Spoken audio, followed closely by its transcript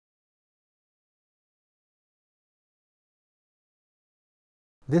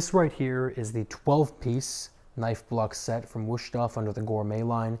This right here is the 12-piece knife block set from Wusthof under the Gourmet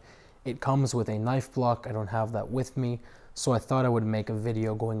line. It comes with a knife block. I don't have that with me, so I thought I would make a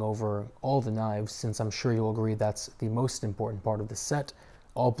video going over all the knives, since I'm sure you'll agree that's the most important part of the set.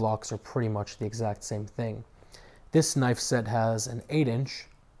 All blocks are pretty much the exact same thing. This knife set has an 8-inch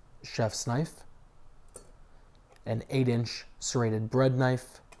chef's knife, an 8-inch serrated bread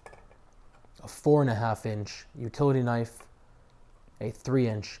knife, a 4.5-inch utility knife, a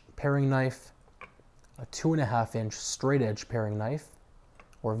 3-inch paring knife, a 2.5-inch straight edge paring knife,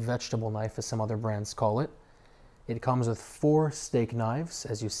 or vegetable knife as some other brands call it. It comes with 4 steak knives,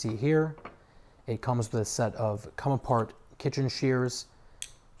 as you see here. It comes with a set of come-apart kitchen shears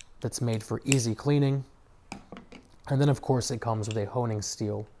that's made for easy cleaning. And then, of course, it comes with a honing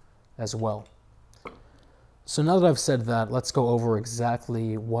steel as well. So now that I've said that, let's go over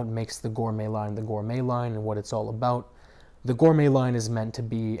exactly what makes the Gourmet line and what it's all about. The Gourmet line is meant to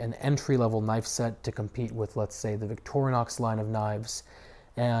be an entry-level knife set to compete with, let's say, the Victorinox line of knives.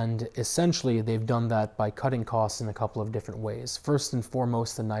 And essentially, they've done that by cutting costs in a couple of different ways. First and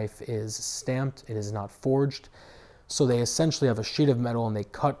foremost, the knife is stamped. It is not forged. So they essentially have a sheet of metal and they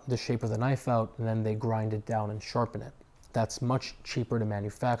cut the shape of the knife out and then they grind it down and sharpen it. That's much cheaper to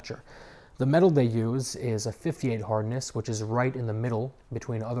manufacture. The metal they use is a 58 hardness, which is right in the middle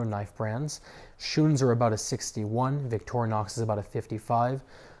between other knife brands. Schön's are about a 61, Victorinox is about a 55.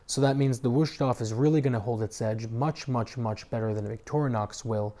 So that means the Wusthof is really going to hold its edge much, much, much better than a Victorinox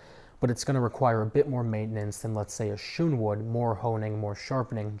will, but it's going to require a bit more maintenance than, let's say, a Schön would, more honing, more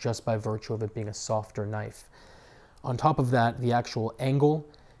sharpening, just by virtue of it being a softer knife. On top of that, the actual angle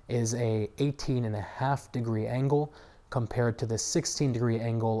is a 18.5-degree angle, compared to the 16-degree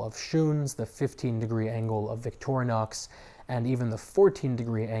angle of Schön's, the 15-degree angle of Victorinox, and even the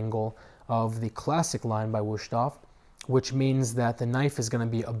 14-degree angle of the classic line by Wusthof, which means that the knife is going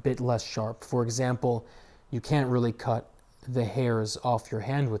to be a bit less sharp. For example, you can't really cut the hairs off your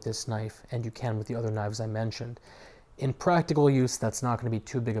hand with this knife, and you can with the other knives I mentioned. In practical use, that's not going to be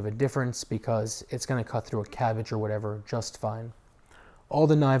too big of a difference because it's going to cut through a cabbage or whatever just fine. All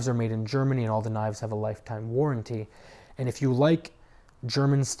the knives are made in Germany, and all the knives have a lifetime warranty. And if you like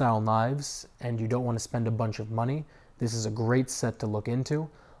German-style knives and you don't want to spend a bunch of money, this is a great set to look into.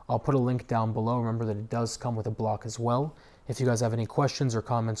 I'll put a link down below. Remember that it does come with a block as well. If you guys have any questions or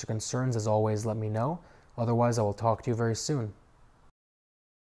comments or concerns, as always, let me know. Otherwise, I will talk to you very soon.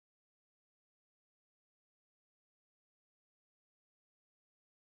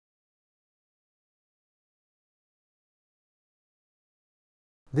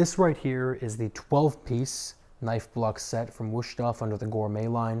 This right here is the 12-piece knife block set from Wusthof under the Gourmet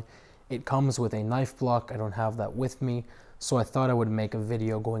line. It comes with a knife block. I don't have that with me, so I thought I would make a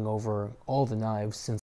video going over all the knives, since